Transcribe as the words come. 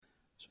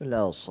بسم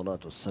الله والصلاة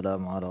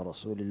والسلام على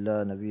رسول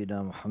الله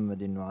نبينا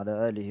محمد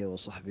وعلى آله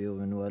وصحبه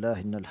ومن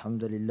والاه إن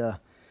الحمد لله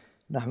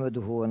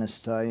نحمده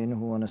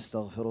ونستعينه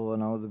ونستغفره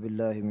ونعوذ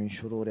بالله من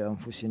شرور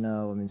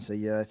أنفسنا ومن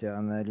سيئات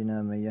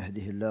أعمالنا من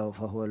يهده الله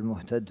فهو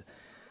المهتد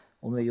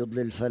ومن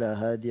يضلل فلا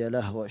هادي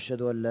له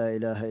وأشهد أن لا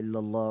إله إلا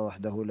الله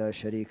وحده لا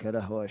شريك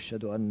له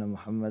وأشهد أن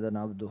محمدا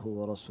عبده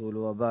ورسوله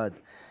وبعد.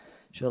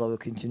 Inshallah, we'll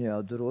continue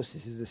our durus.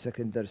 This is the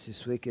second dars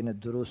this week in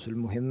الدروس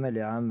المهمة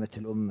لعامة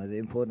الأمة, the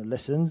important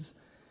lessons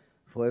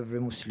for every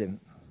Muslim.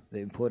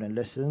 The important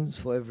lessons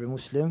for every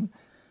Muslim.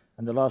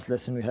 And the last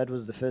lesson we had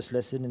was the first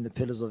lesson in the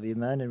Pillars of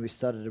Imaan, and we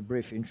started a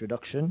brief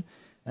introduction.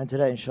 And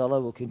today, inshallah,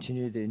 we'll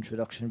continue the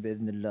introduction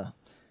bi'idhnillah.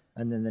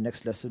 And then the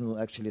next lesson we'll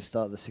actually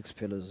start the 6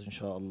 pillars,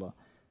 inshallah.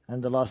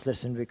 And the last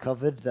lesson we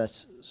covered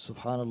that,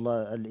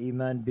 subhanallah,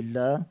 al-Iman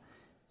billah,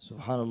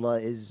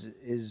 subhanallah,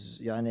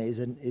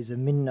 is a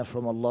minnah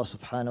from Allah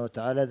subhanahu wa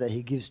ta'ala that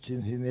He gives to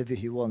whomever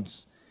He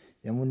wants.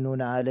 يَمُنُّونَ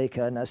عَلَيْكَ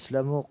أَنْ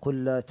أَسْلَمُوا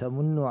قُلْ لَا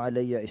تَمُنُّوا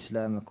عَلَيَّ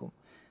إِسْلَامَكُمْ.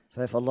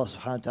 So if Allah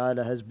subhanahu wa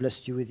ta'ala has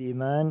blessed you with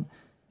Iman,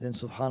 then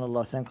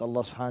subhanallah, thank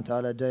Allah subhanahu wa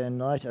ta'ala day and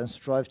night and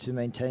strive to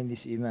maintain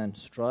this Iman.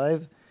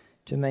 Strive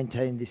to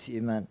maintain this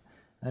Iman.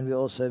 And we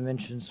also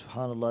mentioned,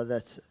 subhanallah,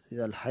 that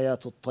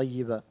al-hayat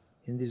al-tayyiba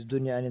in this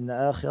dunya and in the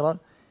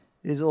akhirah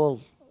is all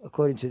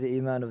according to the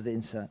Iman of the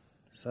insan.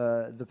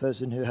 So the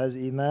person who has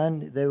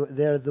Iman,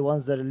 they're the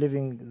ones that are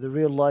living the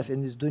real life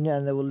in this dunya,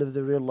 and they will live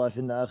the real life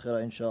in the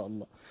akhirah,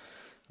 inshallah.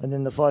 And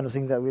then the final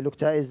thing that we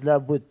looked at is la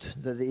bud,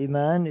 that the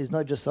Iman is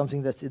not just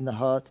something that's in the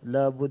heart.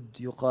 La bud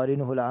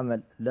yuqarinuhu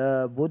al-amal.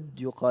 La bud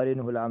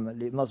yuqarinuhu al-amal.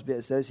 It must be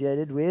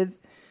associated with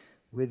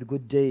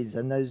good deeds.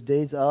 And those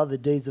deeds are the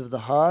deeds of the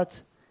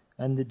heart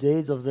and the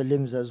deeds of the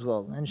limbs as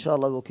well.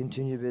 Inshallah, we'll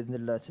continue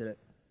bi'idhnillah today.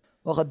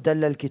 وقد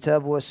دل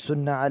الكتاب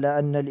والسنة على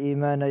أن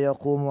الإيمان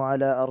يقوم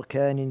على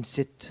أركان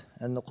 6.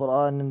 And the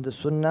Quran and the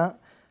Sunnah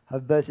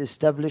have both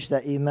established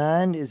that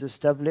Iman is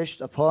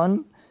established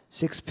upon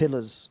 6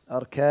 pillars.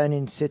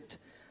 أركان 6.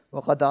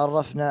 وقد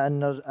عرفنا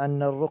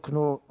أن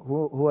الركن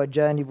هو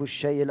جانب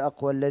الشيء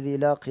الأقوى الذي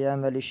لا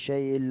قيام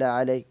للشيء إلا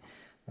عليه.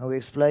 And we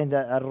explained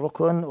that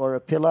الركن, or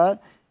a pillar,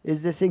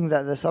 is the thing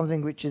that there's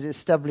something which is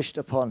established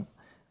upon.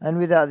 And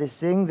without this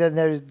thing, then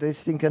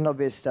this thing cannot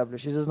be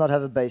established. It does not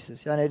have a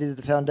basis. It is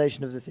the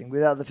foundation of the thing.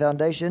 Without the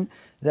foundation,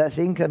 that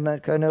thing can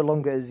no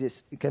longer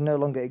exist. It can no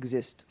longer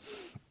exist.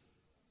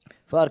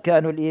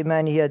 فأركان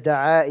الإيمان هي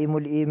دعائم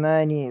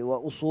الإيمان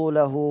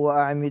وأصوله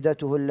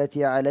وأعمدته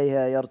التي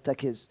عليها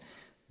يرتكز.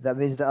 That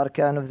means the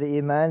arkan of the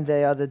Iman,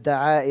 they are the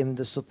da'aim,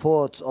 the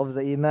supports of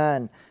the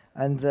Iman,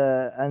 and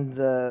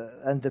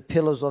the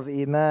pillars of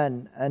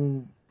Iman,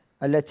 and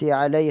التي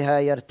عليها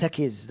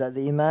يرتكز, that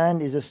the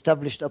Iman is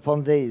established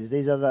upon these.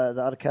 These are the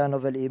arkan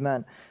of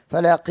al-Iman.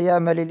 فلا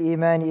قيام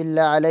للإيمان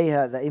إلا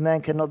عليها. The Iman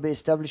cannot be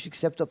established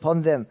except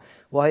upon them.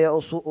 وهي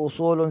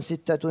أصول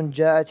 6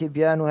 جاءت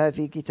بيانها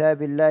في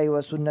كتاب الله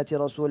وسنة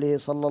رسوله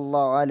صلى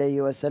الله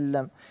عليه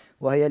وسلم.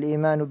 وهي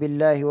الإيمان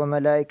بالله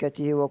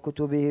وملائكته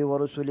وكتبه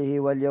ورسله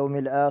واليوم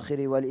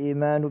الآخر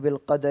والإيمان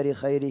بالقدر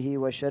خيره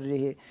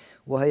وشره.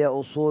 وهي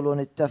أصول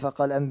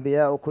اتفق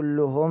الأنبياء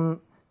كلهم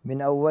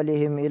من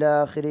أولهم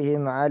إلى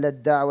آخرهم على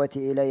الدعوة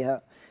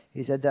إليها.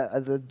 He said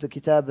that the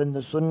Kitab and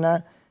the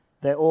Sunnah,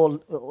 they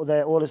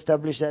all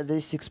establish that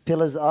these 6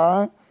 pillars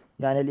are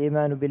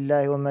الإيمان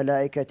بالله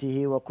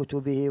وملائكته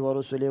وكتبه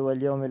ورسله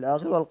واليوم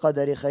الآخر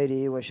والقدر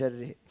خيره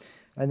وشره.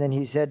 And then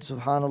he said,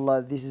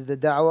 subhanallah, this is the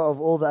da'wah of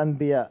all the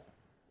Anbiya.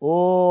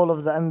 All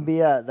of the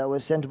Anbiya that were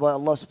sent by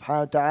Allah subhanahu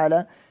wa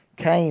ta'ala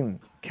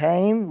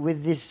came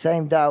with this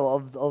same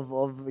da'wah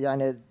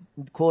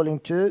of calling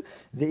to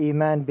the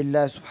Iman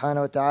billah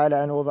subhanahu wa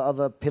ta'ala and all the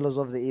other pillars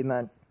of the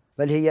Iman.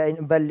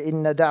 بل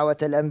إن دعوة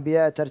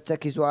الأنبياء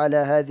ترتكز على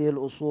هذه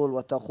الأصول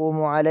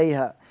وتقوم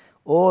عليها.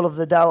 All of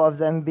the da'wah of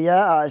the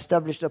Anbiya are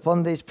established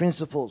upon these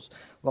principles.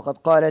 وقد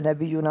قال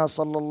نبينا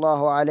صلى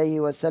الله عليه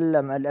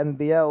وسلم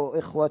الأنبياء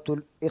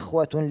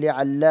إخوة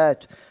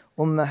لعلات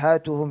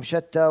أمهاتهم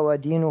شتى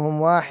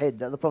ودينهم واحد.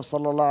 That the Prophet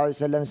صلى الله عليه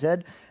وسلم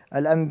said,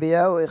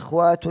 الأنبياء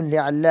إخوات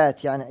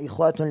لعلات.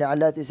 إخوات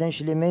لعلات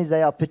essentially means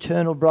they are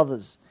paternal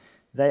brothers.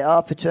 They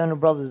are paternal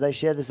brothers. They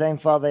share the same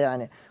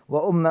father.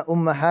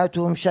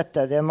 وأمهاتهم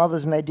شتى. Their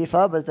mothers may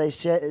differ, but they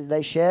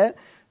share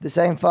the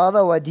same father.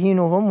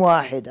 ودينهم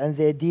واحد. And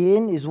their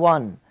deen is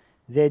one.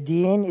 Their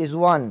deen is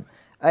one.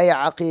 أي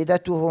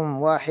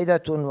عقيدتهم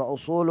واحدة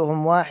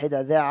وأصولهم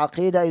واحدة. Their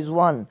aqeedah is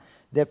one.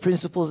 Their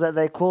principles that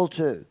they call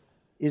to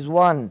is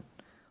one.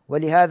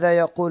 ولهذا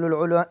يقول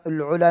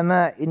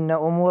العلماء إن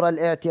أمور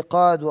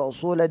الاعتقاد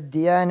وأصول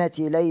الديانة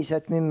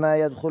ليست مما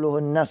يدخله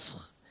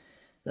النسخ.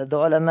 That the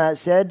ulama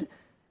said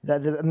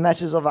that the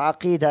matters of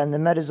aqeedah and the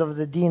matters of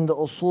the deen, the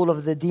usul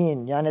of the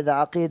deen, the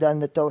aqeedah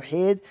and the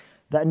tawheed,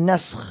 that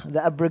naskh,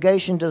 the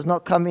abrogation does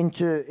not come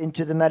into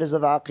the matters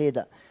of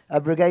aqeedah.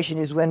 Abrogation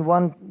is when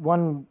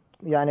one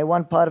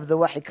part of the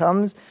wahi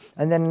comes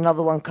and then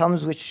another one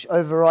comes which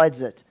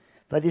overrides it.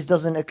 But this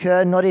doesn't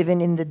occur, not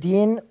even in the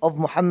deen of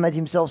Muhammad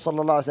himself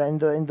sallallahu alaihi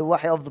wasallam, in the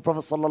wahi of the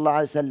Prophet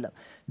sallallahu alaihi wasallam.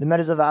 the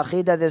matters of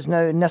aqeedah, there's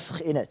no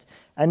nasakh in it.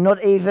 And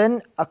not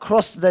even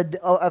across the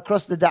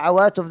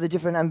da'awat of the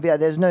different anbiya,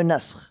 there's no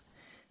nasakh.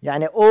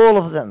 Yani all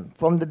of them,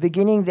 from the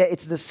beginning,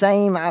 it's the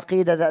same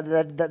aqeedah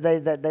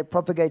that they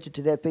propagated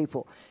to their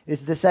people.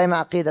 It's the same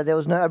aqeedah. There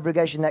was no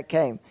abrogation that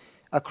came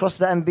across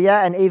the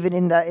anbiya, and even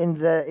in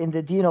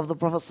the deen of the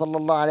Prophet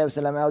sallallahu alaihi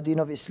wasallam, our deen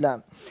of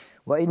Islam.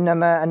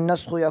 وإنما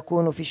النسخ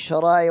يكون في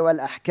الشرائع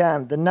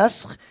والأحكام. The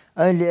nasakh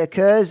only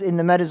occurs in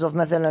the matters of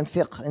مثلا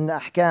fiqh, in the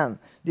ahkam.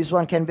 This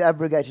one can be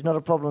abrogated, not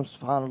a problem,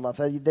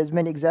 subhanAllah. There's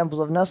many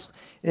examples of nasakh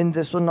in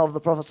the sunnah of the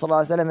Prophet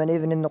sallallahu alaihi wasallam, and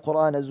even in the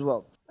Quran as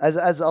well. As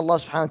Allah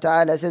subhanahu wa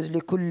ta'ala says,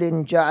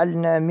 لِكُلٍّ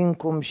جَعَلْنَا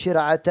مِنْكُمْ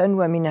شِرْعَةً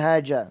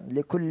وَمِنْهَاجًا.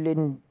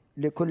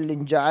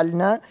 لِكُلٍّ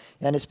جَعَلْنَا,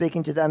 yani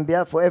speaking to the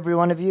Anbiya, for every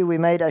one of you we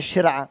made a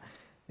shir'ah.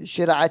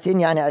 شِرْعَةٍ,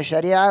 yani a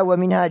sharia,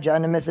 وَمِنْهَاجًا,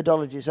 and a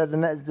methodology. So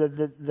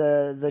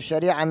the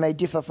sharia may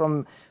differ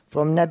from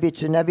Nabi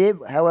to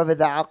Nabi. However,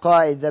 the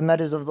aqaid, the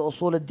matters of the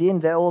usul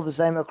al-din, they're all the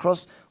same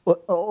across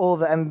all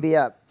the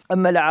Anbiya.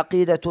 أما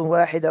العقيدة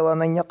واحدة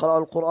ومن يقرأ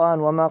القرآن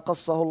وما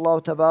قصه الله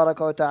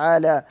تبارك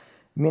وتعالى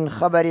من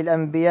خبر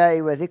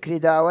الأنبياء وذكر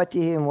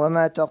دعوتهم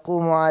وما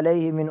تقوم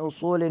عليه من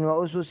أصول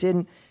وأسس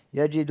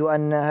يجد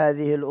أن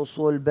هذه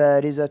الأصول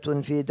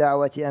بارزة في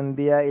دعوة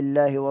أنبياء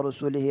الله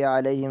ورسله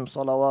عليهم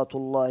صلوات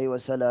الله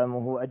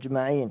وسلامه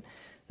أجمعين.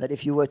 That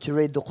if you were to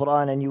read the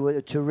Quran and you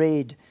were to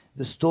read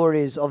the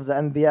stories of the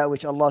Anbiya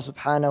which Allah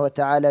subhanahu wa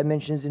ta'ala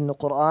mentions in the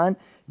Quran,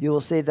 you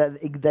will see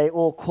that they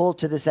all call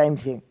to the same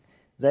thing.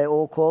 They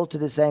all call to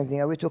the same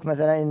thing. We took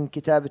مثلا in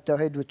Kitab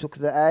al-Tawheed, we took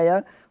the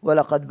ayah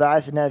وَلَقَدْ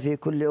بَعَثْنَا فِي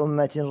كُلِّ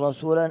أُمَّةٍ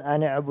رَسُولًا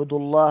أَنِ اعْبُدُوا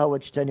اللَّهَ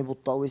وَاجْتَنِبُوا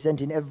الطَّاغُوتَ. We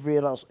sent in every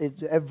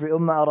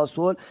ummah a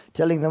rasul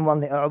telling them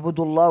one thing: اعْبُدُوا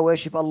اللَّهَ,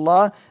 worship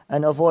Allah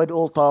and avoid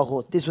all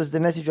taghut. This was the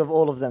message of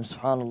all of them,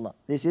 subhanAllah.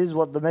 This is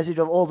what the message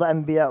of all the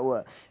anbiya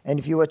were. And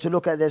if you were to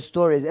look at their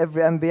stories,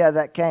 every anbiya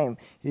that came,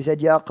 he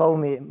said, Ya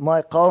qawmi,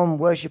 my qawm,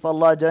 worship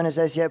Allah, don't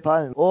associate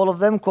partners. All of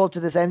them called to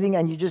the same thing,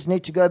 and you just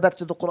need to go back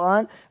to the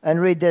Quran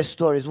and read their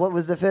stories. What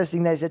was the first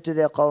thing they said to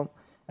their qawm?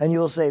 And you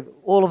will say,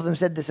 all of them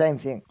said the same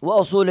thing.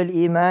 وَأُصُولُ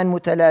الْإِيمَانِ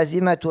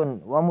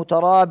مُتَلَازِمَةٌ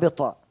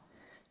وَمُتَرَابِطَةٌ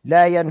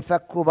لَا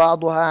يَنْفَكُّ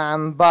بَعْضُهَا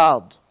عَنْ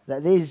بَعْضٍ.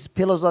 That these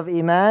pillars of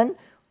Iman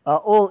are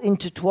all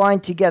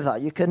intertwined together.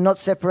 You cannot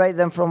separate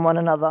them from one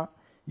another.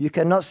 You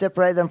cannot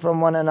separate them from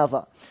one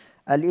another.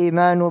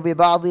 الإيمان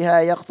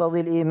ببعضها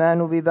يقتضي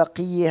الإيمان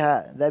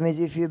ببقيها. That means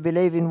if you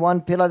believe in one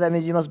pillar, that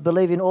means you must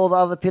believe in all the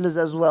other pillars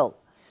as well.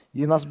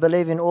 You must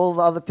believe in all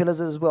the other pillars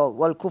as well.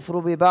 والكفر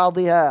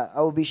ببعضها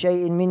أو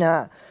بشيء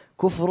منها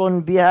كفر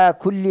بها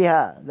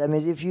كلها. That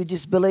means if you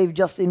disbelieve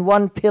just in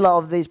one pillar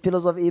of these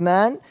pillars of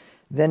Iman,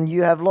 then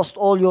you have lost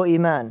all your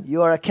Iman.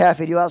 You are a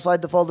kafir. You are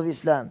outside the fold of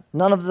Islam.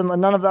 None of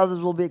the others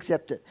will be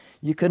accepted.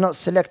 You cannot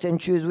select and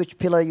choose which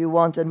pillar you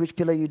want and which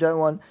pillar you don't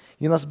want.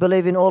 You must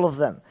believe in all of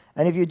them.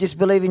 And if you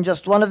disbelieve in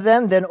just one of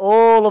them, then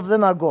all of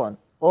them are gone.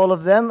 All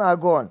of them are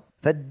gone.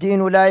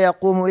 فالدين لا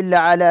يقوم إلا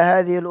على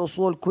هذه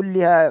الأصول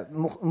كلها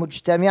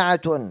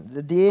مجتمعة.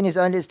 The deen is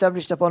only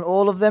established upon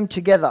all of them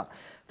together.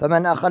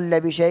 فمن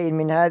أخل بشيء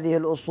من هذه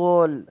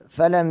الأصول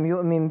فلم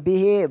يؤمن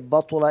به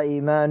بطل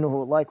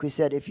إيمانه. Like we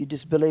said, if you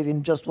disbelieve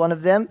in just one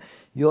of them,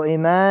 your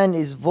Iman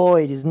is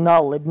void, is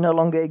null, it no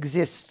longer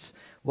exists.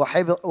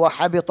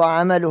 وحبط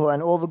عمله,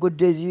 and all the good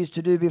deeds you used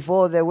to do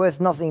before, they're worth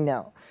nothing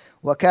now.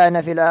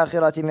 وكان في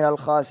الآخرة من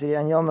الخاسرين,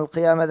 and يوم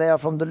القيامة they are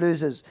from the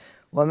losers.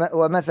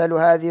 ومثل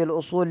هذه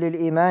الأصول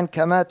للإيمان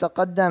كما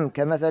تقدم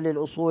كمثل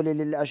الأصول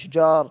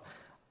للأشجار.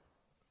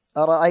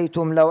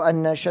 أرأيتم لو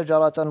أن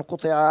شجرة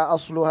قطع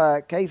أصلها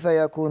كيف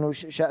يكون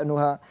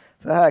شأنها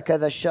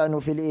فهكذا الشأن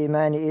في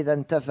الإيمان إذا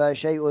انتفى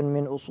شيء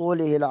من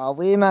أصوله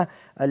العظيمة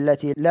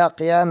التي لا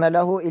قيام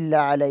له إلا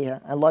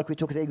عليها. And like we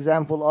took the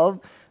example of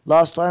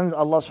last time,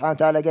 Allah subhanahu wa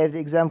ta'ala gave the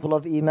example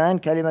of Iman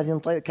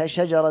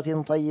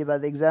كشجرة طيبة,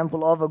 the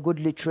example of a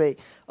goodly tree.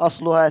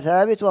 أصلها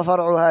ثابت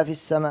وفرعها في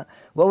السماء.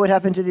 What would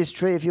happen to this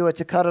tree if you were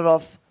to cut it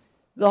off?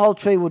 The whole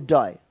tree would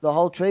die. The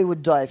whole tree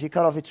would die. If you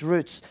cut off its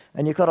roots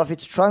and you cut off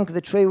its trunk,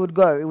 the tree would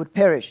go. It would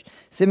perish.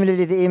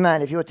 Similarly, the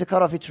Iman, if you were to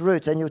cut off its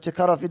roots and you were to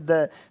cut off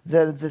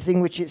the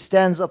thing which it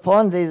stands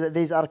upon,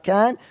 these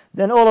arkan,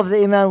 then all of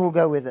the Iman will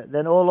go with it.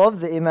 Then all of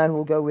the Iman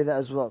will go with it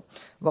as well.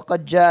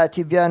 وقد جاء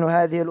تبيان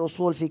هذه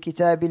الأصول في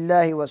كتاب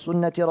الله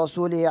وسنة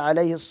رسوله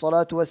عليه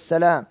الصلاة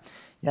والسلام.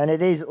 يعني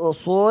these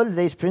usul,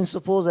 these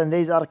principles and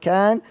these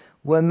arkan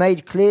were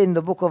made clear in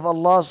the book of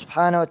Allah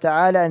subhanahu wa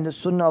ta'ala and the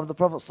sunnah of the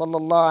Prophet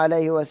sallallahu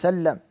alayhi wa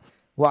sallam.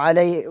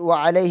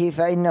 وعليه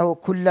فإنه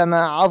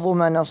كلما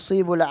عظم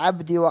نصيب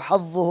العبد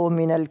وحظه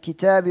من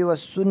الكتاب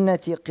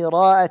والسنة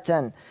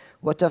قراءة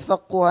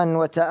وتفقها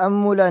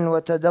وتأملا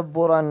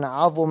وتدبرا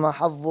عظم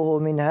حظه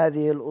من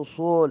هذه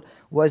الأصول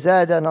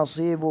وزاد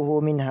نصيبه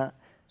منها.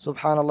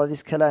 Subhanallah,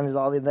 this kalam is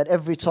azim, that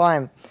every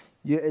time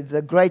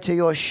the greater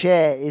your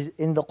share is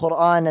in the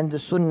Quran and the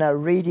Sunnah,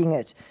 reading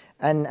it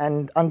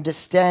and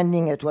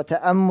understanding it,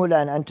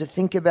 وتأملا, and to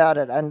think about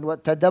it, and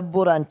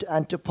وتدبرا,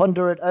 and to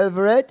ponder it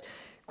over it,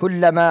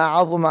 كلما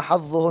عظم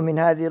حظه من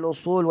هذه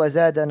الأصول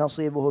وزاد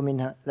نصيبه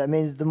منها. That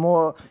means the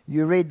more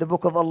you read the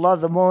book of Allah,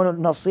 the more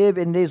nasib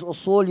in these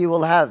usul you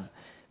will have.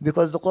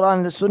 Because the Quran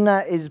and the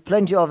Sunnah is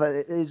plenty of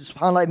it.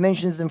 SubhanAllah, it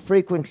mentions them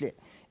frequently.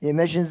 It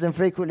mentions them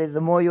frequently.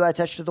 The more you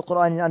attach to the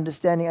Quran in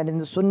understanding and in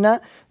the Sunnah,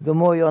 the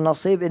more your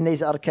nasib in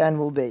these arkan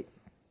will be.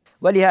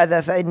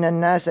 ولهذا فإن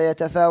الناس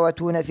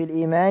يتفاوتون في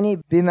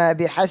الإيمان بما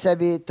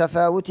بحسب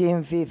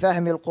تفاوتهم في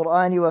فهم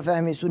القرآن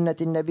وفهم سنة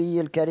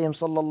النبي الكريم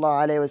صلى الله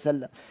عليه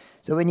وسلم.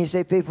 So when you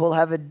say people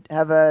have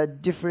a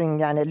differing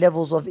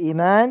levels of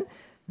iman,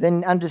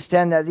 then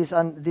understand that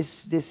this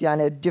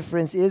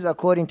difference is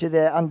according to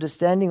their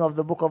understanding of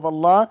the book of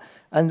Allah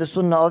and the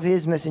sunnah of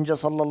His Messenger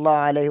sallallahu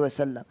alayhi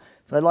wasallam.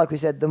 For like we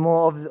said, the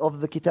more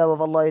of the kitab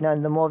of Allah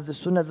and the more of the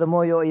sunnah, the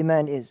more your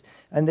iman is.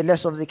 And the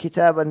less of the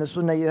kitab and the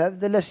sunnah you have,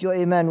 the less your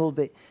iman will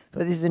be.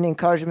 But this is an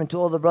encouragement to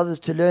all the brothers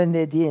to learn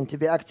their deen, to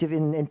be active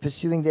in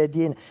pursuing their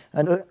deen,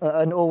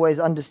 and always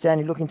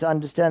understanding, looking to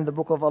understand the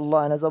book of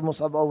Allah. And as Abu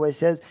Mus'ab always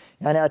says,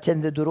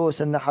 attend the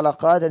durus and the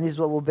halaqat, and this is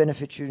what will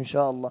benefit you,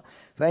 inshallah.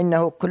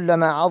 فإنه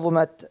كلما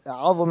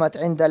عظمت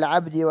عند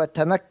العبد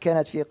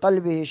وتمكنت في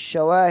قلبه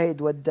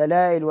الشواهد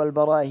والدلائل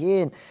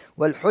والبراهين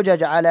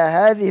والحجج على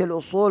هذه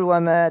الأصول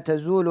وما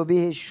تزول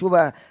به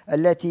الشبه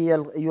التي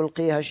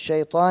يلقيها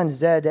الشيطان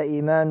زاد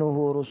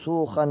إيمانه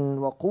رسوخا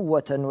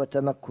وقوة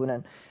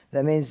وتمكنا.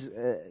 That means,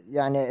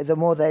 the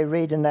more they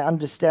read and they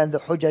understand the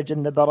hujaj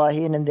and the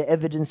barahin and the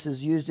evidences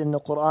used in the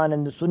Quran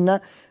and the Sunnah,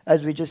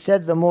 as we just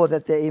said, the more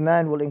that their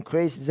iman will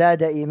increase.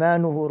 زاد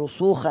إيمانه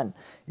رسوخا.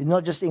 It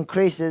not just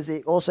increases,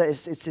 it also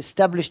it's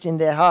established in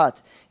their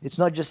heart. It's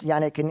not just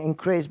it can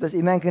increase, but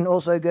iman can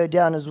also go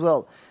down as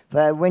well.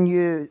 But when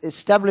you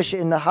establish it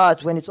in the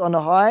heart, when it's on a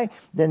high,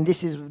 then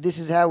this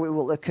is how it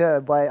will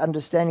occur, by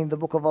understanding the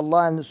book of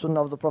Allah and the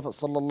sunnah of the Prophet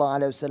sallallahu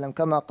alaihi wasallam.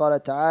 كما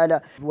قال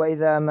تعالى: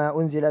 وإذا ما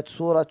أنزلت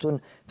سورة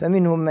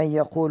فمنهم من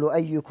يقول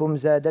أيكم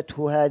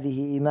زادته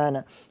هذه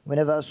إيمانا.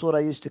 Whenever a surah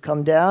used to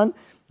come down,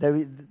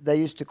 they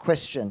used to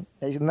question,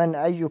 من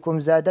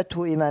أيكم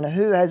زادته إيمانا,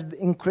 who has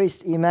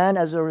increased iman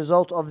as a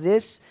result of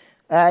this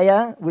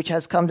ayah which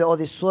has come down, or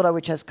this surah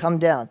which has come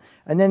down.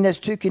 And then there's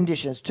two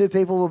conditions. Two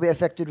people will be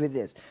affected with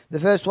this.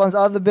 The first ones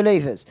are the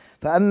believers.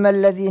 فَأَمَّا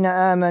الَّذِينَ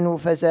آمَنُوا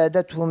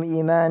فَزَادَتْهُمْ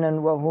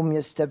إِيمَانًا وَهُمْ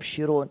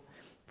يَسْتَبْشِرُونَ.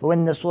 For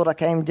when the surah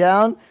came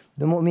down,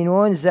 the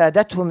mu'minun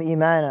زادتهم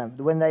إيمانا.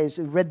 When they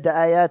read the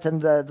ayat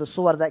and the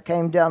surah that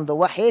came down, the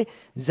wahi,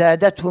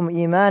 زادتهم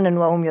إيمانا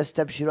وهم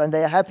يستبشرون. And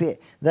they are happy,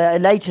 they are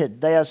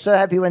elated, they are so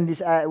happy when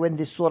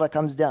this surah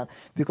comes down,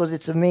 because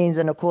it's a means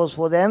and a cause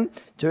for them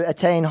to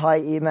attain high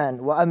iman.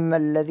 وَأَمَّا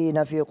الَّذِينَ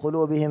فِي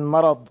قُلُوبِهِمْ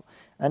مَرَضٍ.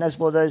 And as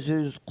for those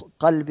whose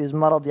qalb is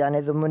marad,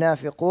 the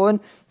munafiqun,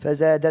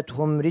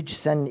 فَزَادَتْهُمْ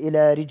رِجْسًا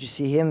إِلَى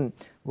رِجْسِهِمْ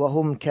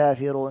وَهُمْ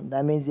كَافِرُونَ.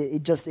 That means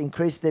it just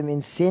increased them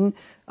in sin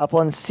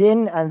upon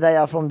sin, and they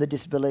are from the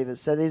disbelievers.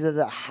 So these are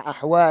the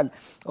ahwal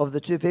of the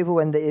two people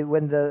when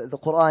the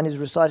Quran is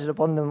recited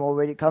upon them, or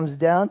when it comes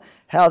down,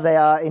 how they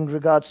are in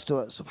regards to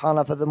it.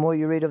 SubhanAllah, for the more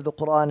you read of the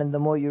Quran and the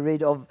more you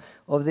read of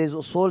these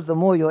usul, the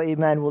more your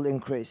iman will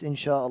increase,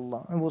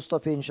 inshallah. And we'll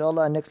stop here,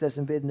 inshallah. And next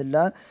lesson,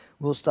 bi'idhnillah,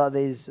 we'll start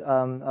these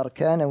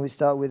arkan, and we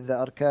start with the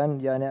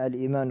arkan,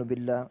 al-imanu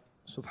billah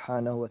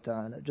subhanahu wa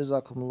ta'ala.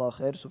 Jazakumullah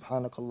khair.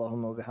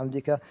 Subhanakallahumma wa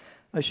bihamdika.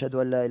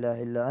 Ashhadu an la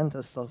ilaha illa anta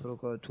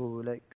astaghfiruka wa atubu ilayk.